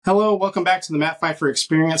Hello, welcome back to the Matt Pfeiffer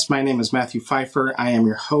Experience. My name is Matthew Pfeiffer. I am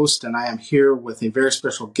your host, and I am here with a very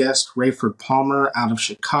special guest, Raiford Palmer, out of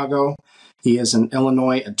Chicago. He is an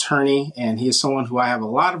Illinois attorney, and he is someone who I have a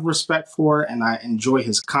lot of respect for, and I enjoy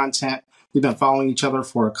his content. We've been following each other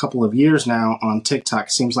for a couple of years now on TikTok.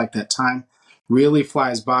 Seems like that time really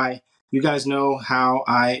flies by. You guys know how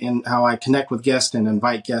I connect with guests and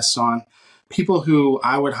invite guests on. People who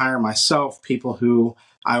I would hire myself, people who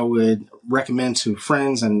I would recommend to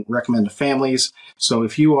friends and recommend to families. So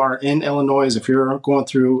if you are in Illinois, if you're going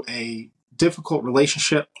through a difficult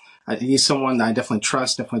relationship, he's someone that I definitely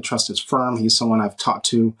trust his firm. He's someone I've talked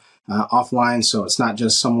to offline. So it's not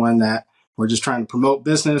just someone that we're just trying to promote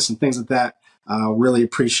business and things like that. Really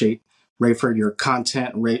appreciate, Raiford, your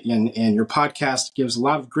content and your podcast gives a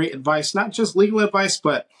lot of great advice, not just legal advice,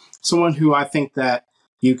 but someone who I think that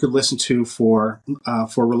you could listen to for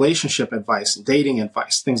relationship advice, dating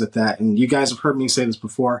advice, things like that. And you guys have heard me say this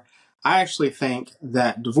before. I actually think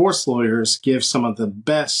that divorce lawyers give some of the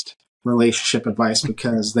best relationship advice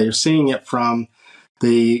because they're seeing it from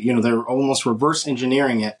they're almost reverse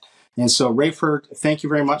engineering it. And so, Raiford, thank you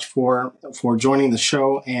very much for joining the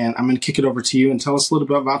show. And I'm going to kick it over to you and tell us a little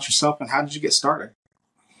bit about yourself and how did you get started?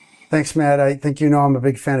 Thanks, Matt. I think I'm a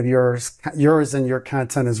big fan of yours and your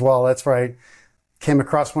content as well. That's right. Came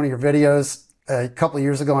across one of your videos a couple of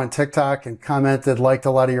years ago on TikTok and commented, liked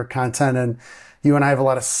a lot of your content. And you and I have a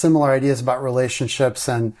lot of similar ideas about relationships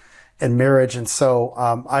and marriage. And so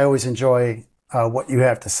I always enjoy what you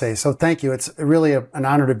have to say. So thank you. It's really an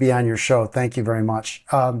honor to be on your show. Thank you very much.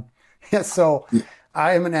 So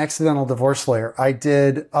I am an accidental divorce lawyer. I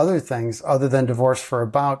did other things other than divorce for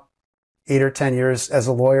about 8 or 10 years as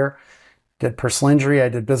a lawyer. Did personal injury, I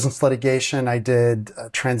did business litigation, I did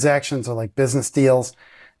transactions or like business deals.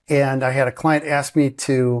 And I had a client ask me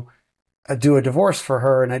to do a divorce for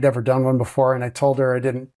her, and I'd never done one before. And I told her I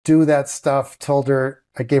didn't do that stuff, told her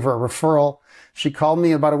I gave her a referral. She called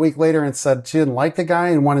me about a week later and said she didn't like the guy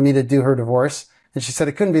and wanted me to do her divorce. And she said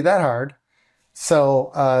it couldn't be that hard.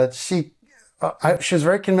 So she was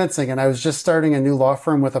very convincing. And I was just starting a new law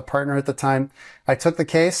firm with a partner at the time. I took the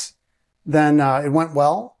case. Then it went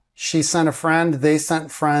well. She sent a friend. They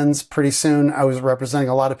sent friends. Pretty soon, I was representing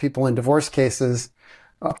a lot of people in divorce cases.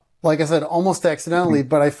 Like I said, almost accidentally,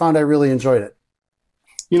 but I found I really enjoyed it.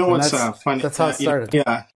 You know what's funny? That's how it started.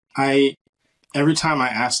 Yeah, every time I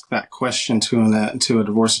ask that question to a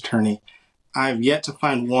divorce attorney, I've yet to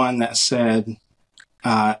find one that said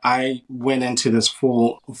I went into this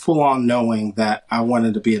full on knowing that I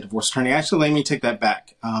wanted to be a divorce attorney. Actually, let me take that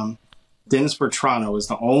back. Dennis Bertrano is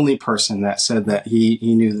the only person that said that he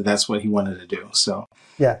knew that that's what he wanted to do. So,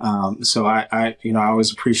 yeah. So I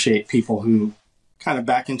always appreciate people who kind of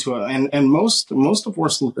back into it. And most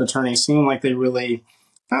divorce attorneys seem like they really,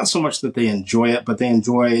 not so much that they enjoy it, but they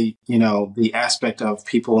enjoy, the aspect of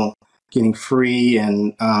people getting free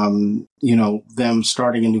and, them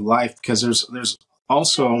starting a new life, because there's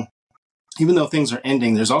also, even though things are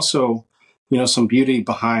ending, there's also, some beauty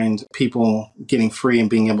behind people getting free and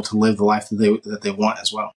being able to live the life that they want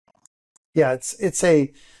as well. Yeah, it's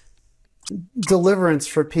a deliverance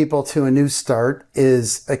for people to a new start.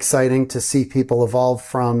 Is exciting to see people evolve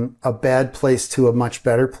from a bad place to a much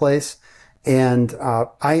better place. And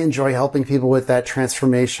I enjoy helping people with that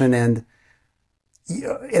transformation. And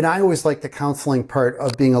I always like the counseling part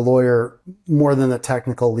of being a lawyer more than the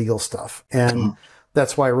technical legal stuff. And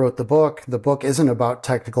that's why I wrote the book. The book isn't about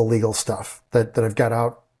technical legal stuff that I've got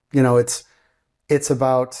out. It's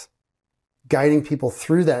about guiding people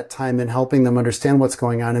through that time and helping them understand what's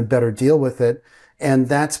going on and better deal with it. And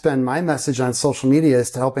that's been my message on social media,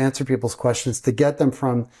 is to help answer people's questions, to get them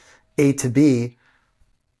from A to B.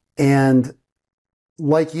 And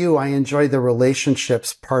like you, I enjoy the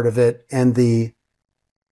relationships part of it and the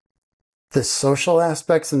social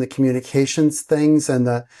aspects and the communications things, and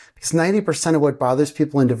because 90% of what bothers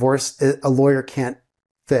people in divorce, a lawyer can't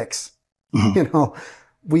fix. Mm-hmm.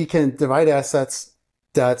 We can divide assets,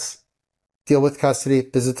 debts, deal with custody,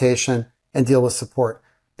 visitation, and deal with support.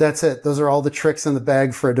 That's it. Those are all the tricks in the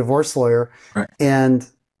bag for a divorce lawyer. Right. And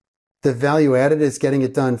the value added is getting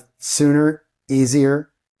it done sooner,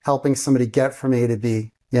 easier, helping somebody get from A to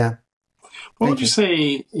B. Yeah. What would you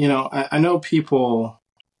say, I know people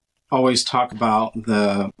always talk about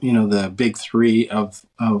the big three of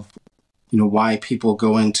why people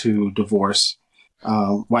go into divorce,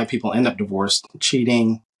 why people end up divorced: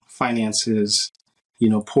 cheating, finances,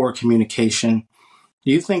 poor communication.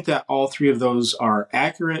 Do you think that all three of those are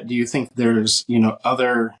accurate? Do you think there's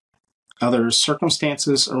other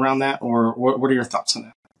circumstances around that, or what are your thoughts on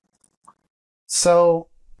that? So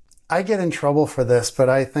I get in trouble for this, but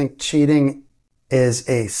I think cheating is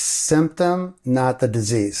a symptom, not the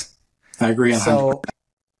disease. I agree. So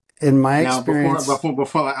in my Now, experience,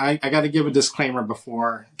 before I got to give a disclaimer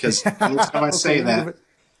before, because anytime I say that,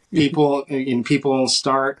 people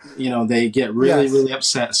start, they get really, yes, really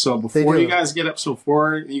upset. So before you guys get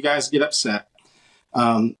upset,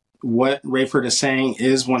 what Raiford is saying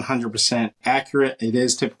is 100% accurate. It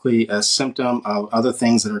is typically a symptom of other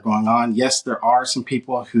things that are going on. Yes, there are some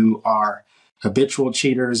people who are habitual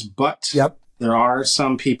cheaters, but there are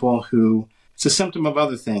some people who it's a symptom of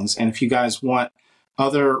other things. And if you guys want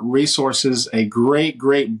other resources, a great,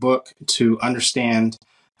 great book to understand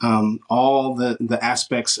all the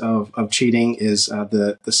aspects of cheating is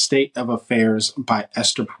the State of Affairs by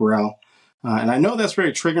Esther Perel. And I know that's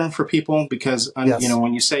very triggering for people because,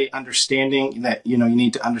 when you say understanding that, you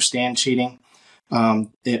need to understand cheating,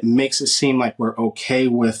 it makes it seem like we're okay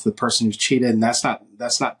with the person who's cheated. And that's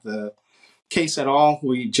not the case at all.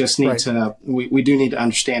 We just need to, we do need to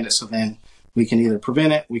understand it. So then we can either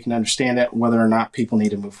prevent it, we can understand it, whether or not people need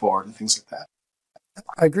to move forward and things like that.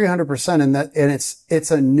 I agree 100%. And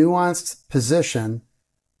it's a nuanced position,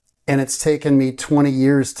 and it's taken me 20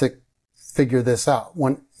 years to figure this out.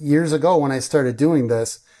 Years ago, when I started doing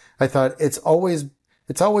this, I thought it's always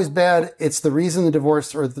bad. It's the reason the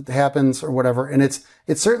divorce happens or whatever. And it's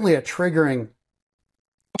certainly a triggering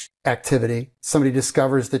activity. Somebody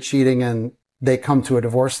discovers the cheating and they come to a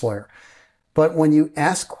divorce lawyer. But when you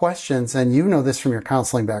ask questions, and you know this from your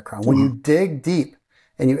counseling background, when you dig deep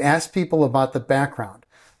and you ask people about the background,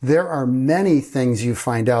 there are many things you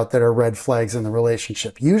find out that are red flags in the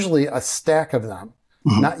relationship, usually a stack of them.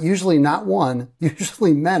 Not one,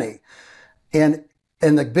 usually many. And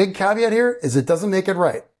the big caveat here is it doesn't make it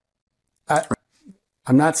right.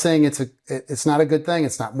 I'm not saying it's not a good thing.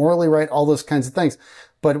 It's not morally right, all those kinds of things.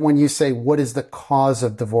 But when you say, what is the cause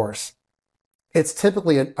of divorce? It's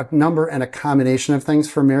typically a number and a combination of things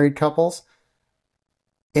for married couples,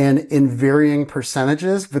 and in varying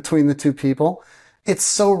percentages between the two people. It's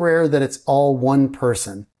so rare that it's all one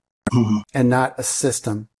person and not a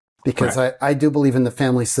system. Because I do believe in the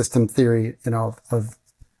family system theory, of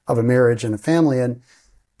a marriage and a family, and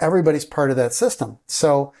everybody's part of that system.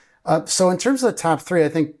 So in terms of the top three, I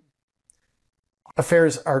think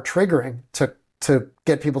affairs are triggering to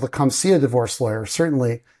get people to come see a divorce lawyer,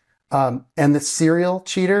 certainly. And the serial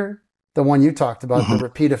cheater, the one you talked about, the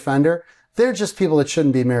repeat offender, they're just people that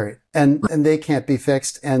shouldn't be married, and they can't be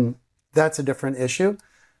fixed. And that's a different issue.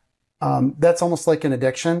 That's almost like an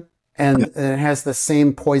addiction. And it has the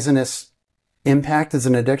same poisonous impact as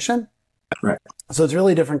an addiction. Right. So it's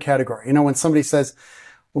really a different category. When somebody says,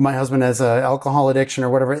 well, my husband has an alcohol addiction or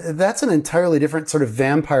whatever, that's an entirely different sort of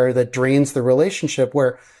vampire that drains the relationship,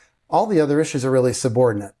 where all the other issues are really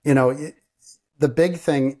subordinate. The big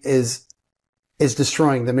thing is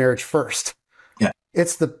destroying the marriage first. Yeah.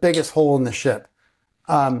 It's the biggest hole in the ship.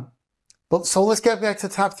 But so let's get back to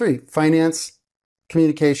top three: finance,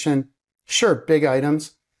 communication. Sure, big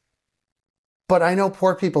items. But I know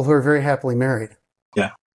poor people who are very happily married.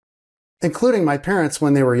 Yeah. Including my parents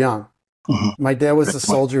when they were young. My dad was a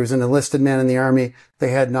soldier, he was an enlisted man in the Army.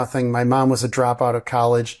 They had nothing. My mom was a dropout of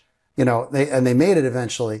college. They made it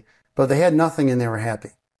eventually, but they had nothing and they were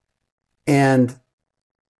happy. And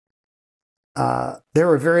there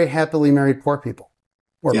were very happily married poor people,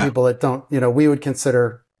 or people that don't, we would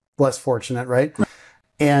consider less fortunate, right?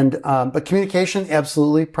 And but communication,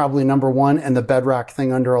 absolutely, probably number one, and the bedrock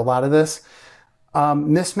thing under a lot of this.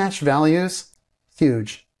 Mismatched values,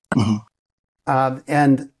 huge.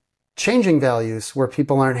 And changing values, where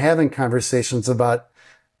people aren't having conversations about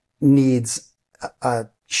needs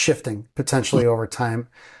shifting potentially over time,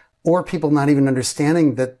 or people not even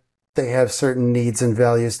understanding that they have certain needs and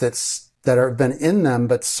values that have been in them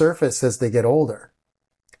but surface as they get older.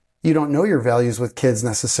 You don't know your values with kids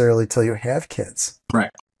necessarily till you have kids.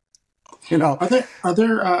 Right. Are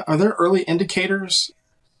there early indicators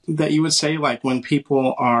that you would say, like when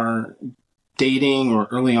people are dating or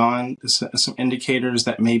early on, some indicators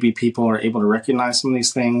that maybe people are able to recognize some of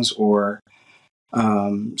these things, or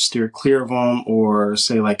steer clear of them, or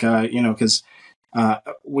say because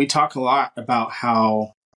we talk a lot about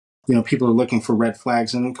how, people are looking for red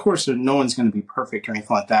flags, and of course no one's going to be perfect or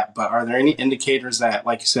anything like that. But are there any indicators that,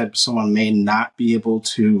 like you said, someone may not be able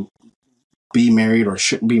to be married or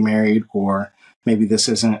shouldn't be married, or maybe this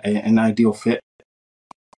isn't an ideal fit?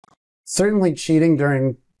 Certainly cheating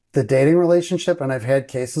during the dating relationship. And I've had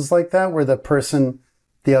cases like that where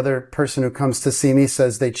the other person who comes to see me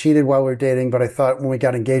says they cheated while we were dating, but I thought when we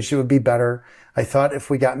got engaged, it would be better. I thought if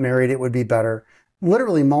we got married, it would be better.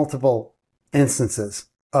 Literally multiple instances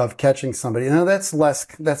of catching somebody. That's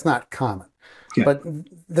not common. Yeah. But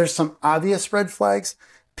there's some obvious red flags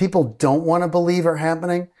people don't want to believe are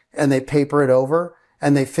happening, and they paper it over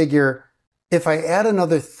and they figure if I add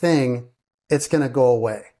another thing, it's going to go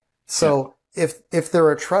away. So if there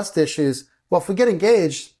are trust issues, well, if we get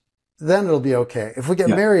engaged, then it'll be okay. If we get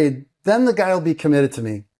married, then the guy will be committed to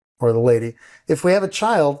me or the lady. If we have a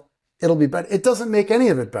child, it'll be better. It doesn't make any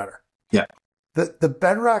of it better. Yeah. The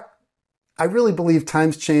bedrock, I really believe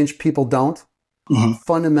times change, people don't. Mm-hmm.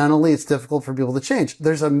 Fundamentally, it's difficult for people to change.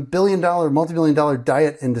 There's a multi-billion-dollar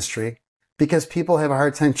diet industry because people have a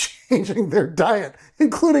hard time changing their diet,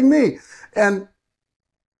 including me. And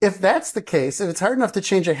if that's the case, if it's hard enough to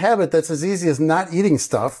change a habit that's as easy as not eating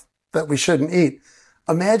stuff that we shouldn't eat,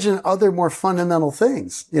 imagine other more fundamental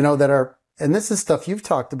things, that are, and this is stuff you've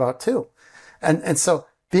talked about too. And so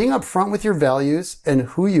being upfront with your values and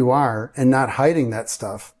who you are and not hiding that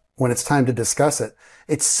stuff when it's time to discuss it,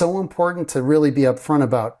 it's so important to really be upfront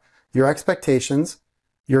about your expectations,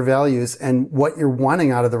 your values, and what you're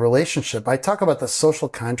wanting out of the relationship. I talk about the social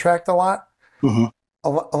contract a lot. Mm-hmm. A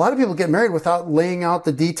lot of people get married without laying out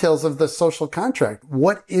the details of the social contract.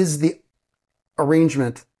 What is the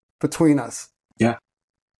arrangement between us? Yeah.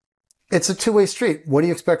 It's a two-way street. What do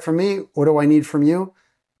you expect from me? What do I need from you?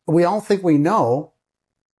 We all think we know.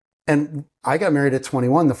 And I got married at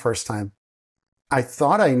 21 the first time. I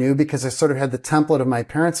thought I knew because I sort of had the template of my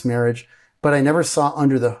parents' marriage, but I never saw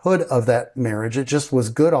under the hood of that marriage. It just was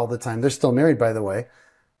good all the time. They're still married, by the way.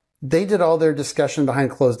 They did all their discussion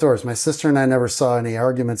behind closed doors. My sister and I never saw any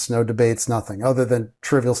arguments, no debates, nothing, other than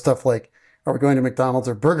trivial stuff like, are we going to McDonald's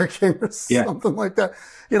or Burger King or something like that?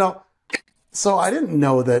 So I didn't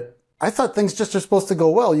know that. I thought things just are supposed to go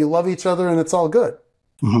well. You love each other and it's all good.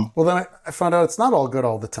 Mm-hmm. Well, then I found out it's not all good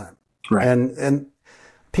all the time. Right. And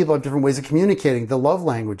people have different ways of communicating, the love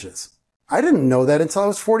languages. I didn't know that until I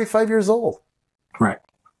was 45 years old. Right.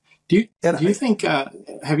 Do you think,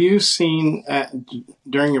 have you seen,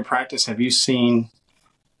 during your practice, have you seen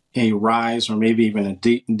a rise or maybe even a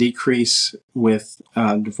decrease with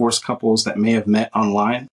divorced couples that may have met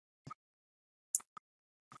online?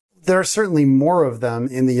 There are certainly more of them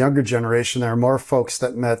in the younger generation. There are more folks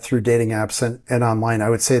that met through dating apps and online, I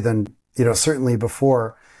would say, than, certainly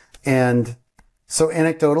before. And so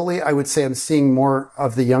anecdotally, I would say I'm seeing more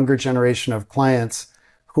of the younger generation of clients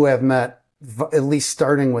who have met at least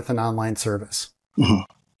starting with an online service. Mm-hmm.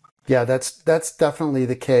 Yeah, that's definitely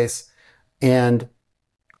the case. And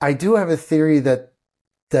I do have a theory that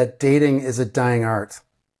dating is a dying art.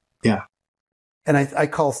 Yeah. And I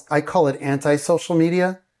call it anti-social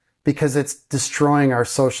media because it's destroying our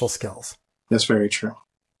social skills. That's very true.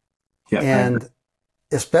 Yeah. And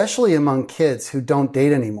especially among kids who don't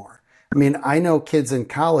date anymore. I mean, I know kids in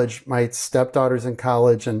college, my stepdaughter's in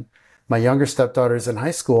college and my younger stepdaughter's in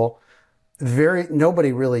high school.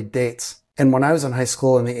 Nobody really dates. And when I was in high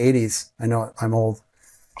school in the 80s, I know I'm old.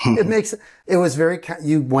 It was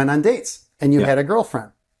you went on dates and you had a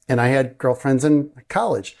girlfriend, and I had girlfriends in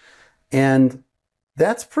college, and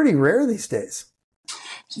that's pretty rare these days.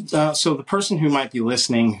 So the person who might be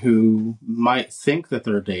listening, who might think that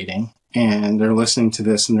they're dating, and they're listening to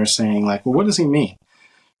this and they're saying like, well, what does he mean?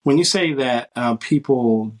 When you say that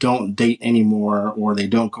people don't date anymore or they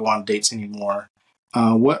don't go on dates anymore,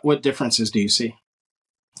 what differences do you see?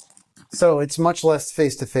 So it's much less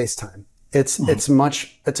face-to-face time. It's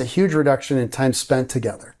a huge reduction in time spent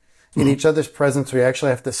together in each other's presence. We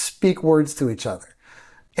actually have to speak words to each other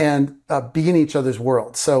and be in each other's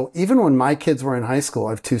world. So even when my kids were in high school,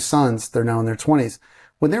 I have two sons, they're now in their 20s.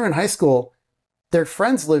 When they were in high school, their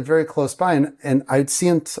friends lived very close by, and I'd see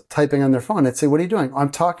them typing on their phone. I'd say, what are you doing? I'm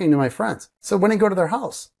talking to my friends. So when I go to their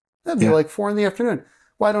house, that'd be like 4 p.m.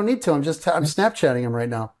 Well, I don't need to. I'm Snapchatting them right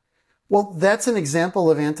now. Well, that's an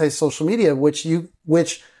example of anti-social media, which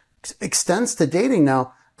extends to dating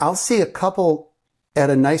now. I'll see a couple at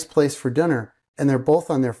a nice place for dinner, and they're both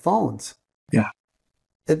on their phones. Yeah.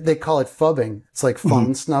 They call it phubbing. It's like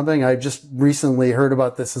phone snubbing. I just recently heard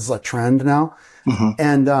about this as a trend now. Mm-hmm.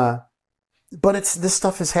 And, but this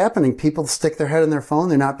stuff is happening. People stick their head in their phone.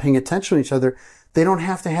 They're not paying attention to each other. They don't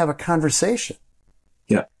have to have a conversation.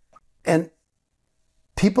 Yeah. And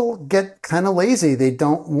people get kind of lazy.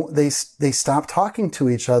 They stop talking to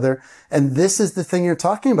each other. And this is the thing you're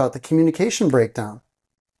talking about, the communication breakdown.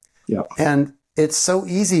 Yeah. And it's so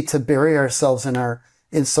easy to bury ourselves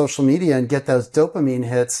in social media and get those dopamine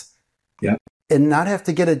hits. Yeah. And not have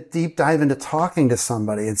to get a deep dive into talking to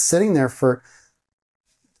somebody and sitting there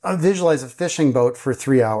visualize a fishing boat for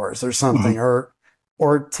 3 hours or something, or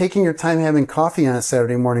taking your time having coffee on a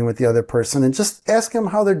Saturday morning with the other person and just ask them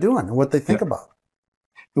how they're doing and what they think about.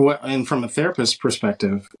 And from a therapist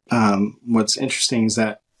perspective, what's interesting is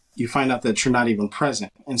that you find out that you're not even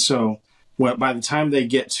present. And so by the time they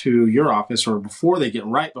get to your office, or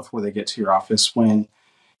right before they get to your office, when,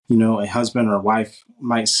 a husband or a wife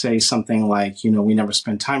might say something like, we never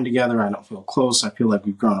spend time together. I don't feel close. I feel like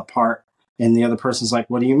we've grown apart. And the other person's like,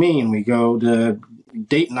 what do you mean? We go to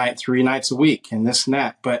date night 3 nights a week and this and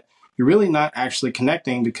that. But you're really not actually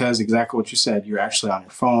connecting, because exactly what you said, you're actually on your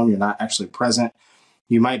phone. You're not actually present.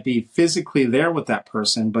 You might be physically there with that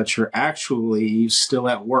person, but you're actually still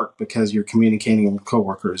at work because you're communicating with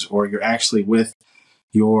coworkers, or you're actually with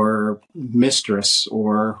your mistress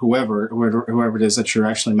or whoever it is that you're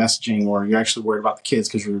actually messaging, or you're actually worried about the kids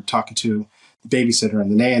because you're talking to the babysitter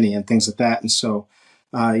and the nanny and things like that. And so,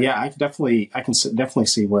 I can definitely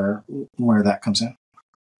see where that comes in.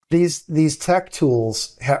 These tech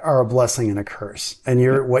tools are a blessing and a curse.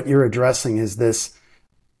 And what you're addressing is this.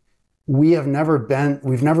 We've never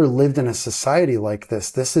lived in a society like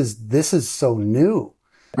this. This is so new,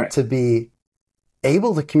 right, to be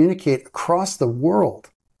able to communicate across the world.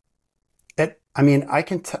 I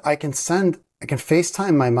can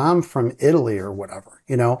FaceTime my mom from Italy or whatever,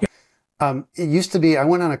 It used to be, I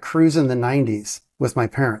went on a cruise in the 90s with my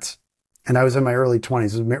parents, and I was in my early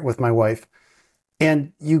 20s with my wife.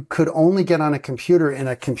 And you could only get on a computer in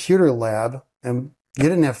a computer lab, and you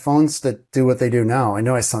didn't have phones that do what they do now. I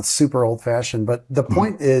know I sound super old fashioned, but the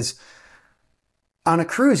point is, on a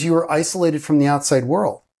cruise, you were isolated from the outside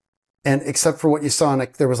world. And except for what you saw,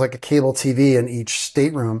 there was like a cable TV in each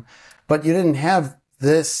stateroom, but you didn't have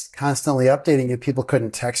this constantly updating you. People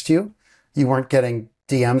couldn't text you. You weren't getting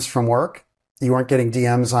DMs from work. You weren't getting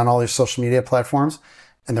DMs on all your social media platforms.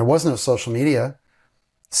 And there was no social media.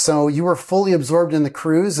 So you were fully absorbed in the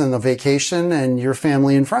cruise and the vacation and your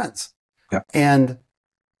family and friends. Yeah. And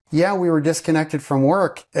yeah, we were disconnected from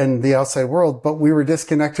work and the outside world, but we were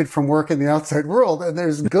disconnected from work and the outside world. And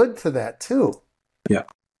there's good to that too. Yeah.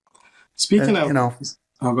 Speaking of,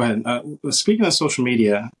 go ahead. Speaking of social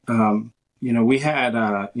media, we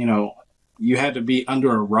had, you had to be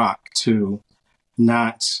under a rock to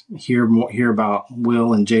not hear about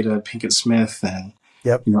Will and Jada Pinkett Smith and,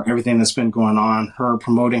 yep, everything that's been going on. Her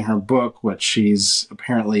promoting her book, which she's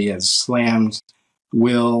apparently has slammed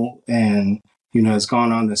Will and, has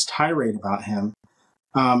gone on this tirade about him.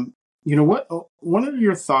 What are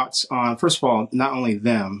your thoughts on, first of all, not only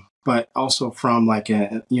them, but also from like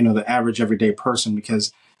the average everyday person,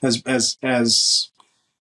 because as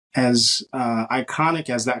iconic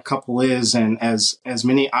as that couple is, and as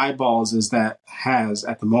many eyeballs as that has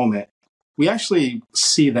at the moment, we actually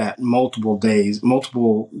see that multiple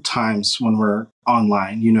times when we're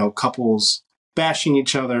online, couples bashing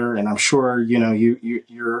each other. And I'm sure,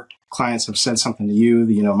 your clients have said something to you,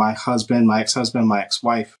 my husband, my ex-husband, my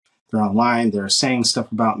ex-wife, they're online, they're saying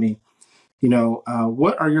stuff about me.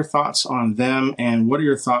 What are your thoughts on them? And what are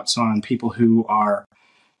your thoughts on people who are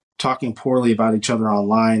talking poorly about each other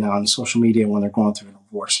online on social media when they're going through a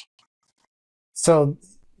divorce? So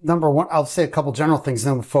number one, I'll say a couple general things,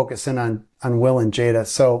 then we'll focus in on Will and Jada.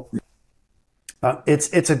 So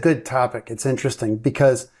it's a good topic. It's interesting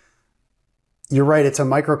because you're right. It's a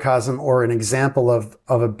microcosm or an example of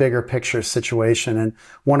a bigger picture situation. And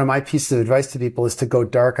one of my pieces of advice to people is to go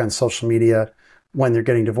dark on social media when they're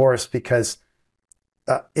getting divorced, because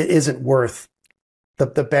it isn't worth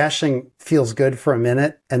the bashing. Feels good for a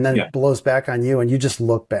minute and then it blows back on you and you just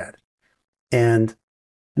look bad. And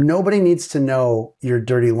nobody needs to know your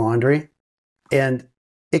dirty laundry. And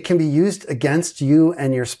it can be used against you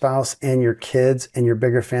and your spouse and your kids and your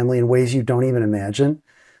bigger family in ways you don't even imagine.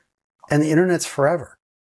 And the internet's forever.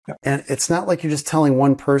 Yep. And it's not like you're just telling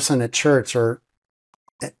one person at church or,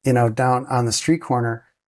 down on the street corner.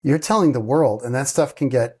 You're telling the world, and that stuff can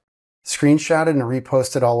get screenshotted and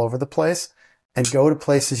reposted all over the place and go to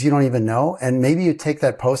places you don't even know. And maybe you take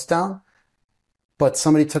that post down, but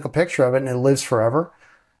somebody took a picture of it and it lives forever.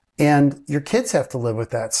 And your kids have to live with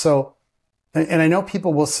that. So, and I know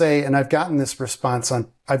people will say, and I've gotten this response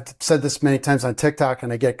I've said this many times on TikTok,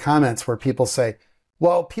 and I get comments where people say,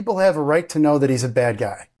 well, people have a right to know that he's a bad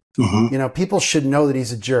guy. Mm-hmm. People should know that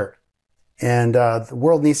he's a jerk. And the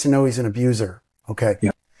world needs to know he's an abuser. Okay. Yeah.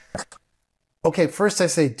 Okay, first I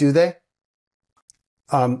say, do they?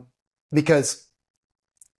 Because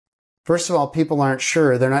first of all, people aren't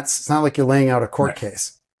sure. It's not like you're laying out a court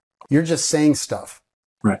case. You're just saying stuff.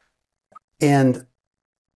 Right. And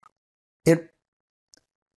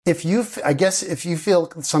if you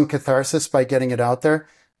feel some catharsis by getting it out there,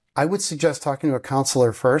 I would suggest talking to a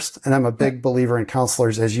counselor first. And I'm a big believer in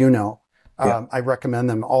counselors, as you know. I recommend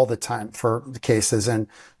them all the time for the cases, and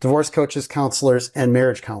divorce coaches, counselors, and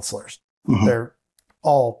marriage counselors. Mm-hmm. They're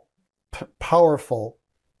all powerful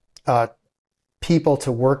people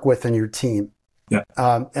to work with in your team. Yeah.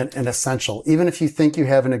 And essential. Even if you think you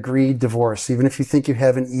have an agreed divorce, even if you think you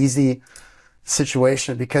have an easy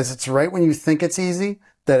situation, because it's right when you think it's easy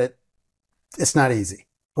that it's not easy,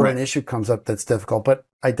 or right. an issue comes up that's difficult. But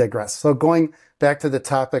I digress. So going back to the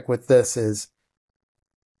topic with this is,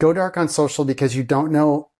 go dark on social because you don't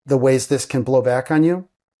know the ways this can blow back on you.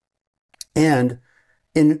 And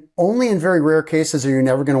only in very rare cases are you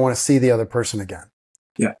never going to want to see the other person again.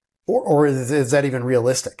 Yeah. Or is that even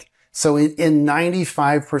realistic? So in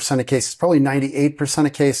 95% of cases, probably 98%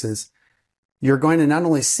 of cases, you're going to not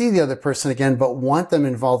only see the other person again, but want them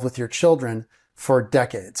involved with your children for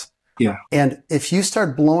decades. Yeah. And if you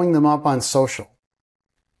start blowing them up on social,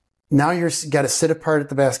 now you've got to sit apart at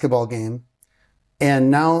the basketball game, and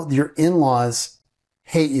now your in-laws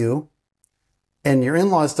hate you, and your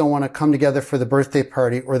in-laws don't want to come together for the birthday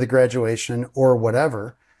party or the graduation or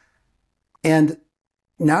whatever. And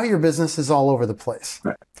now your business is all over the place,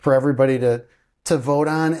 right, for everybody to vote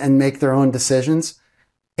on and make their own decisions.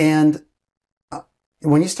 And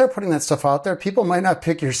when you start putting that stuff out there, people might not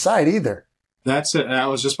pick your side either. That's it. I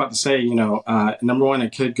was just about to say, number one,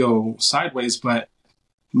 it could go sideways, but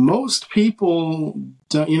most people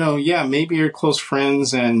don't, maybe your close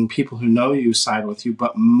friends and people who know you side with you,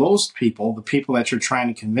 but most people, the people that you're trying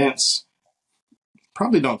to convince,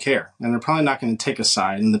 probably don't care. And they're probably not going to take a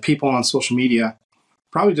side. And the people on social media,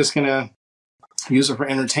 probably just going to use it for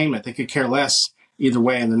entertainment. They could care less either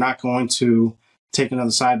way, and they're not going to take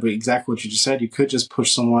another side. But exactly what you just said, you could just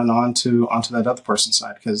push someone onto that other person's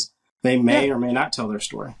side because they may or may not tell their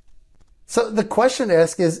story. So the question to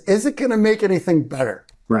ask is it going to make anything better?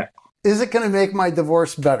 Right. Is it going to make my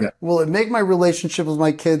divorce better? Yeah. Will it make my relationship with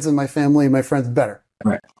my kids and my family and my friends better?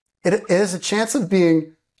 Right. It has a chance of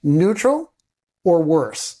being neutral or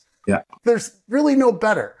worse. Yeah. There's really no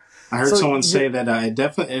better. I heard someone say that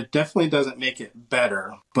it definitely doesn't make it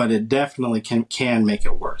better, but it definitely can make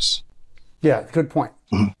it worse. Yeah, good point.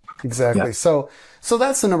 Mm-hmm. Exactly. Yeah. So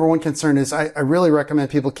that's the number one concern is I really recommend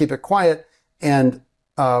people keep it quiet. And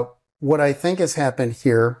what I think has happened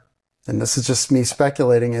here, and this is just me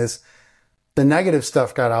speculating, is the negative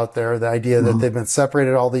stuff got out there, the idea that they've been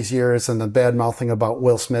separated all these years and the bad mouthing about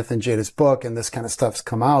Will Smith and Jada's book and this kind of stuff's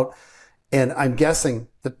come out. And I'm guessing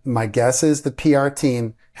my guess is the PR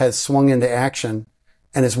team has swung into action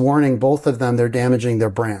and is warning both of them they're damaging their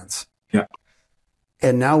brands. Yeah.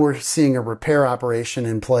 And now we're seeing a repair operation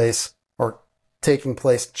in place or taking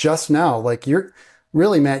place just now. Like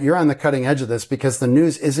really, Matt, you're on the cutting edge of this because the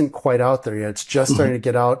news isn't quite out there yet. It's just starting to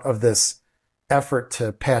get out of this effort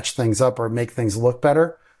to patch things up or make things look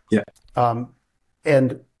better. Yeah.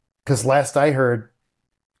 And because last I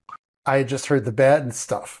had just heard the bad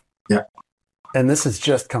stuff. Yeah. And this has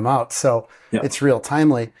just come out. So it's real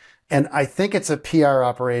timely. And I think it's a PR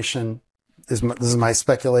operation, this is my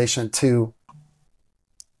speculation, to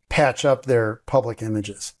patch up their public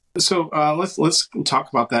images. So let's talk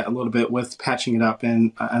about that a little bit with patching it up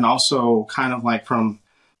and also kind of like from,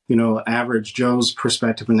 average Joe's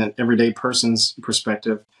perspective and an everyday person's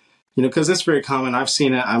perspective, because it's very common. I've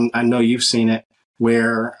seen it. I know you've seen it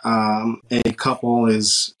where a couple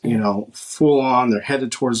is, full on, they're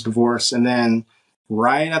headed towards divorce. And then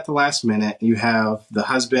right at the last minute, you have the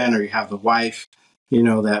husband or you have the wife,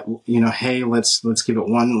 hey, let's give it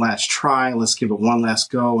one last try. Let's give it one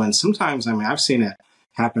last go. And sometimes, I've seen it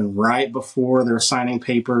happen right before they're signing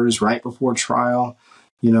papers, right before trial,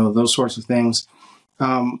 those sorts of things.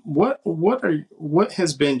 What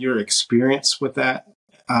has been your experience with that?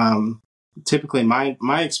 Typically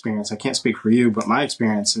my experience, I can't speak for you, but my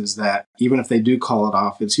experience is that even if they do call it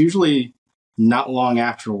off, it's usually not long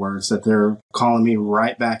afterwards that they're calling me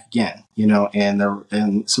right back again,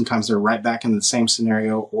 and sometimes they're right back in the same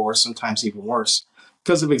scenario or sometimes even worse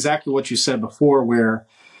because of exactly what you said before, where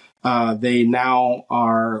they now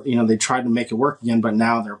are, they tried to make it work again, but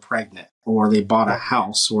now they're pregnant, or they bought a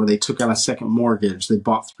house, or they took out a second mortgage. They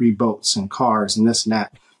bought 3 boats and cars and this and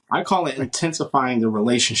that. I call it intensifying the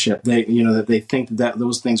relationship. They, that they think that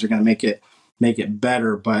those things are going to make it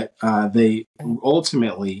better, but they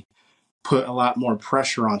ultimately put a lot more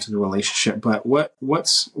pressure onto the relationship. But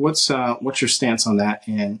what's your stance on that?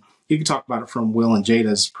 And you can talk about it from Will and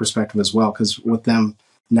Jada's perspective as well, because with them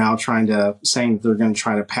now saying that they're going to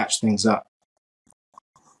try to patch things up.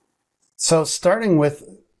 So starting with,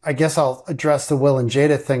 I guess I'll address the Will and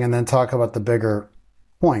Jada thing and then talk about the bigger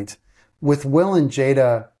point. With Will and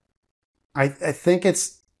Jada, I think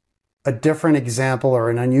it's a different example or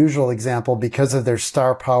an unusual example because of their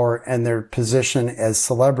star power and their position as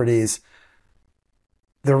celebrities.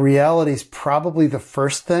 The reality is probably the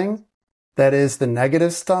first thing that is the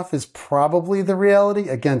negative stuff is probably the reality.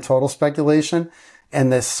 Again, total speculation.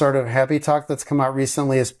 And this sort of happy talk that's come out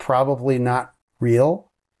recently is probably not real,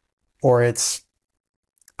 or it's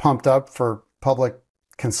pumped up for public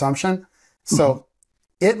consumption. So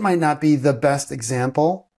it might not be the best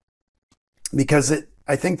example because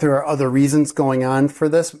I think there are other reasons going on for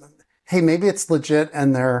this. Hey, maybe it's legit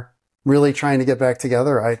and they're really trying to get back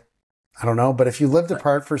together. I don't know. But if you lived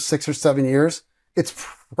apart for 6 or 7 years, it's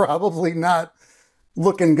probably not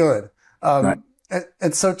looking good. Right.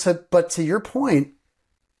 And so but to your point,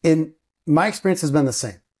 in my experience has been the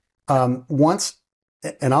same. Once,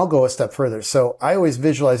 and I'll go a step further. So I always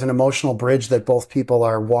visualize an emotional bridge that both people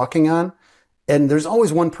are walking on. And there's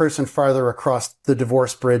always one person farther across the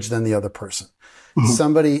divorce bridge than the other person.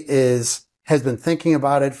 Somebody has been thinking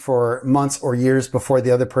about it for months or years before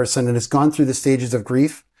the other person and has gone through the stages of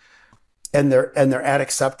grief, and they're at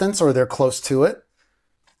acceptance or they're close to it.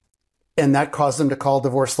 And that caused them to call a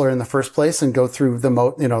divorce lawyer in the first place and go through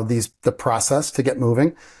the process to get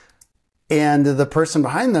moving. And the person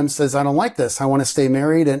behind them says, I don't like this. I want to stay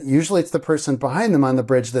married. And usually it's the person behind them on the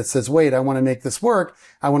bridge that says, wait, I want to make this work.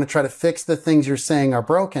 I want to try to fix the things you're saying are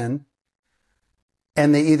broken.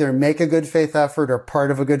 And they either make a good faith effort or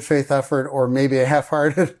part of a good faith effort, or maybe a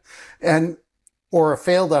half-hearted or a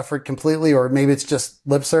failed effort completely, or maybe it's just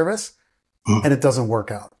lip service and it doesn't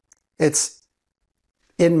work out. It's,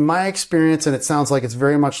 in my experience, and it sounds like it's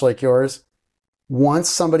very much like yours, once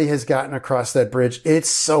somebody has gotten across that bridge, it's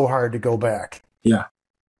so hard to go back. Yeah.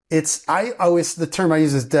 The term I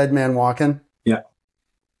use is dead man walking. Yeah.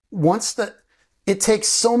 It takes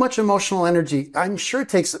so much emotional energy. I'm sure it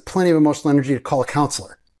takes plenty of emotional energy to call a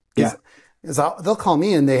counselor. Yeah. They'll call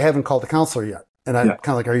me and they haven't called a counselor yet. And I'm kind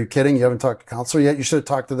of like, are you kidding? You haven't talked to a counselor yet? You should have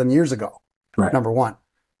talked to them years ago. Right. Number one.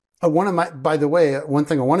 By the way, one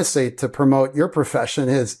thing I want to say to promote your profession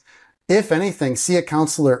is, if anything, see a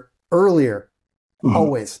counselor earlier.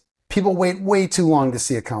 Always. People wait way too long to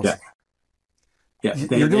see a counselor. Yeah,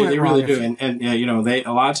 they really do. And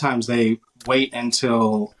a lot of times they wait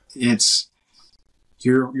until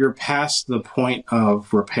you're past the point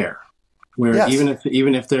of repair, where even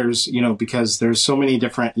if there's, because there's so many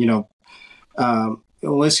different,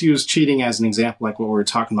 let's use cheating as an example, like what we were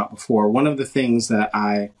talking about before. One of the things that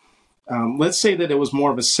let's say that it was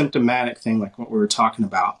more of a symptomatic thing, like what we were talking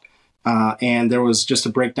about. And there was just a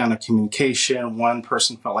breakdown of communication. One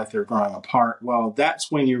person felt like they were growing apart. Well,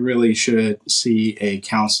 that's when you really should see a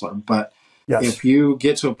counselor. But if you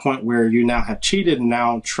get to a point where you now have cheated and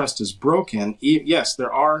now trust is broken, yes,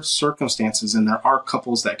 there are circumstances and there are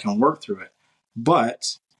couples that can work through it.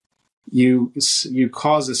 But you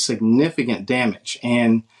cause a significant damage,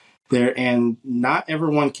 and not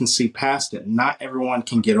everyone can see past it. Not everyone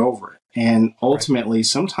can get over it. And ultimately,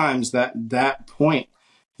 sometimes that point,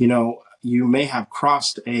 you may have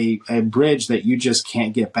crossed a bridge that you just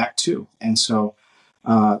can't get back to. And so,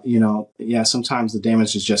 sometimes the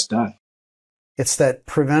damage is just done. It's that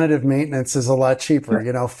preventative maintenance is a lot cheaper.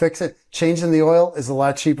 Right. Fix it. Changing the oil is a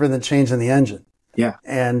lot cheaper than changing the engine. Yeah.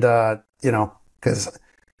 And, because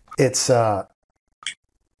it's,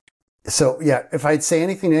 if I'd say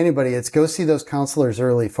anything to anybody, it's go see those counselors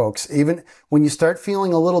early, folks. Even when you start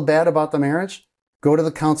feeling a little bad about the marriage, go to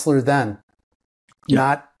the counselor then.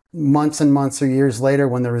 Not months and months or years later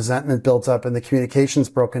when the resentment builds up and the communication's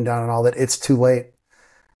broken down and all that. It's too late.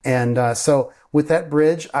 And so with that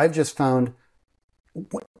bridge, I've just found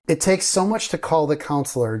it takes so much to call the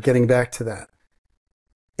counselor, getting back to that.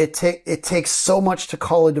 It takes so much to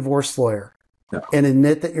call a divorce lawyer and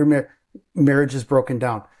admit that your marriage is broken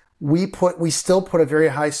down. We still put a very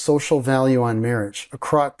high social value on marriage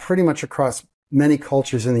pretty much across many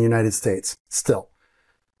cultures in the United States still.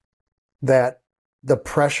 That the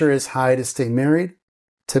pressure is high to stay married,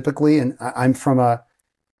 typically. And I'm from a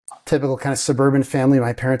typical kind of suburban family.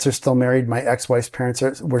 My parents are still married. My ex-wife's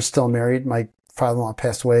parents were still married. My father-in-law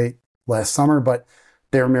passed away last summer, but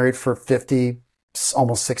they were married for 50,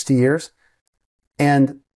 almost 60 years.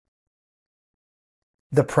 And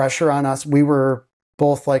the pressure on us, we were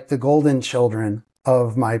both like the golden children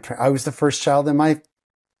of I was the first child of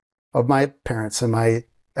my parents, and my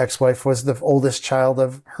ex-wife was the oldest child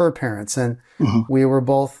of her parents. And we were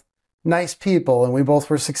both nice people, and we both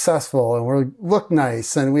were successful, and we looked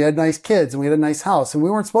nice, and we had nice kids, and we had a nice house, and we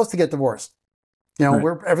weren't supposed to get divorced.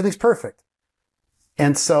 Everything's perfect.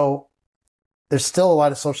 And so there's still a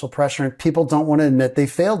lot of social pressure, and people don't want to admit they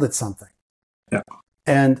failed at something. Yeah.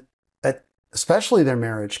 And especially their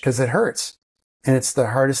marriage, because it hurts. And it's the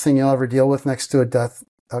hardest thing you'll ever deal with next to a death,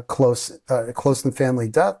 a close and family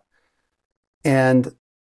death. And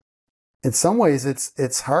in some ways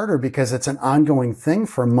it's harder because it's an ongoing thing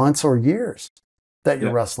for months or years that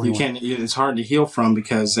you're wrestling with. It's hard to heal from,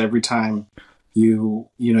 because every time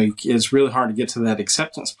it's really hard to get to that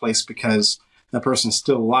acceptance place, because that person's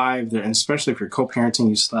still alive there. And especially if you're co-parenting,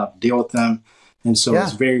 you still have to deal with them. And so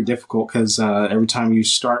it's very difficult, because every time you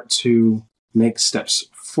start to make steps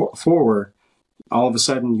forward, all of a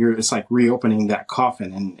sudden it's like reopening that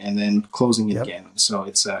coffin and then closing it again. So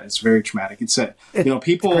it's very traumatic. Great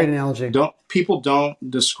analogy. People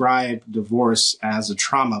don't describe divorce as a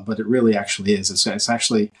trauma, but it really actually is. It's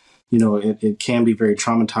actually, it can be very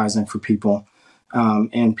traumatizing for people.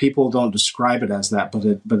 And people don't describe it as that, but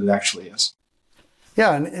it actually is.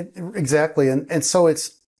 Yeah, exactly. And so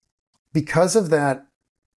it's because of that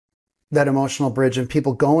emotional bridge and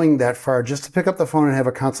people going that far just to pick up the phone and have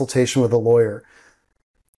a consultation with a lawyer.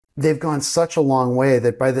 They've gone such a long way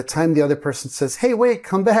that by the time the other person says, "Hey, wait,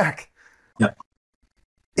 come back,"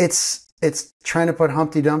 it's trying to put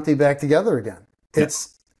Humpty Dumpty back together again.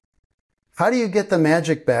 It's how do you get the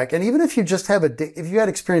magic back? And even if you just if you had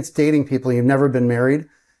experience dating people and you've never been married,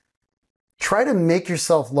 try to make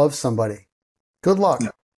yourself love somebody. Good luck.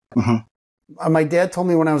 My dad told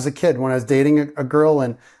me when I was a kid, when I was dating a girl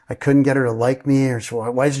and I couldn't get her to like me, or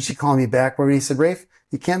why isn't she calling me back? He said, "Rafe,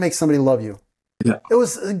 you can't make somebody love you." Yeah. It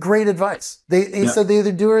was great advice. He said they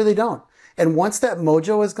either do or they don't. And once that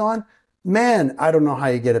mojo is gone, man, I don't know how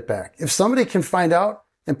you get it back. If somebody can find out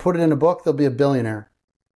and put it in a book, they'll be a billionaire.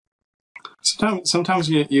 Sometimes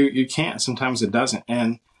you can't. Sometimes it doesn't.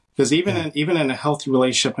 And because even in a healthy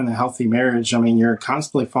relationship and a healthy marriage, I mean, you're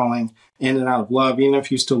constantly falling in and out of love, even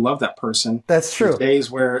if you still love that person. That's true. There's days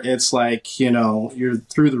where it's like, you're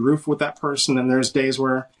through the roof with that person. And there's days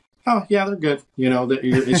where, oh yeah, they're good.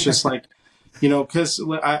 It's just like, because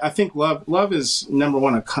I think love is, number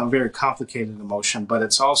one, a very complicated emotion, but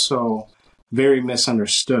it's also very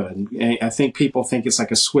misunderstood. I think people think it's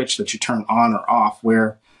like a switch that you turn on or off,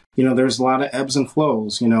 where, there's a lot of ebbs and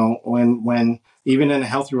flows, when even in a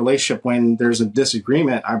healthy relationship, when there's a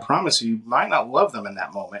disagreement, I promise you might not love them in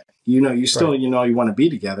that moment. You still, you want to be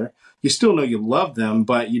together. You still know you love them,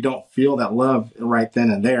 but you don't feel that love right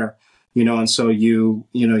then and there, and so you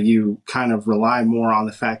kind of rely more on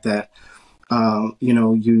the fact that,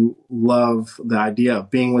 you love the idea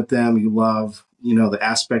of being with them. You love, the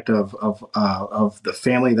aspect of the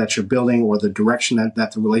family that you're building, or the direction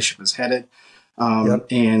that the relationship is headed.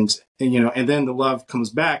 And then the love comes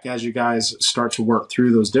back as you guys start to work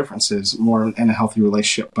through those differences more in a healthy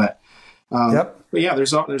relationship. But yeah,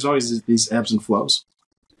 there's always these ebbs and flows.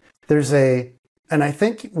 And I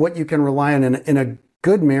think what you can rely on in a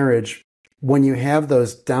good marriage, when you have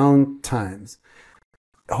those down times,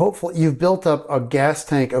 hopefully you've built up a gas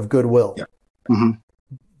tank of goodwill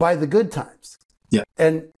by the good times. Yeah.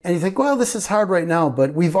 And you think, well, this is hard right now,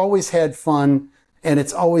 but we've always had fun and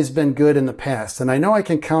it's always been good in the past. And I know I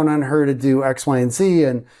can count on her to do X, Y, and Z.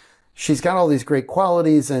 And she's got all these great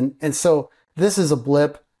qualities. And so this is a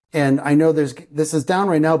blip. And I know this is down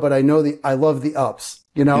right now, but I know I love the ups,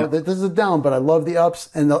 this is down, but I love the ups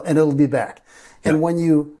and it'll be back. Yeah. And when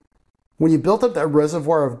you built up that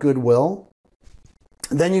reservoir of goodwill,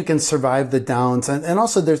 then you can survive the downs. And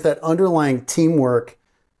also there's that underlying teamwork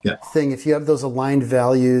thing. If you have those aligned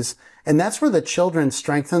values, and that's where the children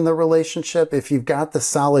strengthen the relationship. If you've got the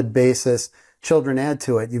solid basis, children add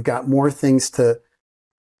to it. You've got more things to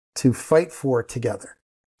fight for together.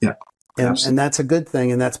 Yeah. And that's a good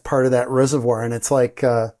thing. And that's part of that reservoir. And it's like,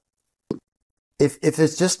 if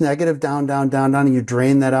it's just negative down, and you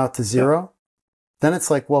drain that out to zero, then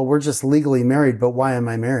it's like, well, we're just legally married, but why am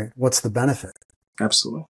I married? What's the benefit?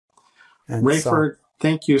 Absolutely. And Raiford,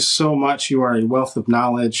 thank you so much. You are a wealth of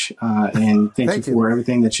knowledge, and thank you for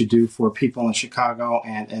everything that you do for people in Chicago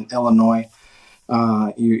and in Illinois.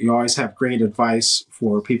 You always have great advice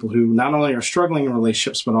for people who not only are struggling in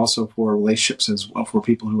relationships, but also for relationships as well, for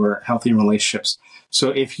people who are healthy in relationships.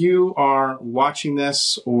 So if you are watching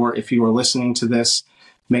this, or if you are listening to this,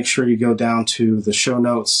 make sure you go down to the show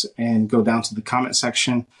notes and go down to the comment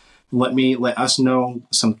section. Let us know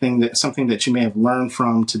something that you may have learned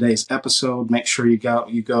from today's episode. Make sure you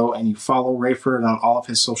go and you follow Raiford on all of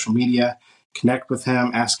his social media. Connect with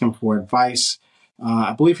him, ask him for advice.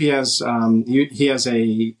 I believe he has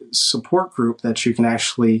a support group that you can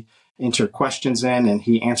actually enter questions in, and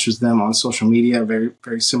he answers them on social media. Very,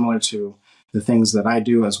 very similar to the things that I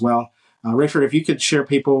do as well. Raiford, if you could share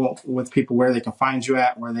with people where they can find you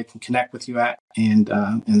at, where they can connect with you at, and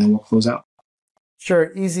then we'll close out.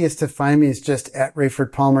 Sure. Easiest to find me is just at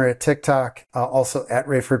Raiford Palmer at TikTok, also at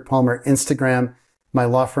Raiford Palmer Instagram. My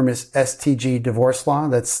law firm is STG Divorce Law.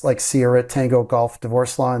 That's like Sierra Tango Golf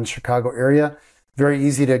Divorce Law in the Chicago area. Very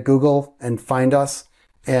easy to Google and find us.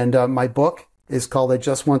 And my book is called I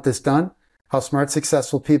Just Want This Done: How Smart,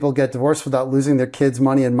 Successful People Get Divorced Without Losing Their Kids'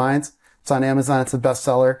 Money and Minds. It's on Amazon. It's a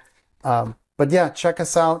bestseller. But yeah, check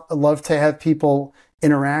us out. I'd love to have people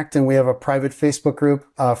interact. And we have a private Facebook group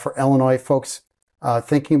for Illinois folks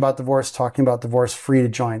thinking about divorce, talking about divorce, free to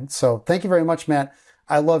join. So thank you very much, Matt.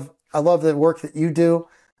 I love the work that you do.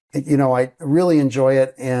 I really enjoy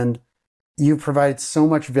it. And you provide so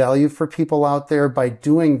much value for people out there by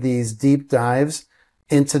doing these deep dives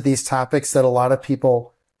into these topics that a lot of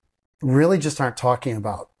people really just aren't talking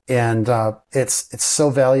about. And it's so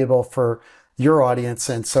valuable for your audience.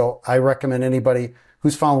 And so I recommend anybody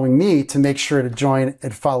who's following me to make sure to join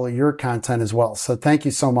and follow your content as well. So thank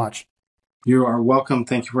you so much. You are welcome.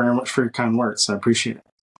 Thank you very much for your kind words. I appreciate it.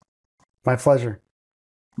 My pleasure.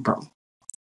 No problem.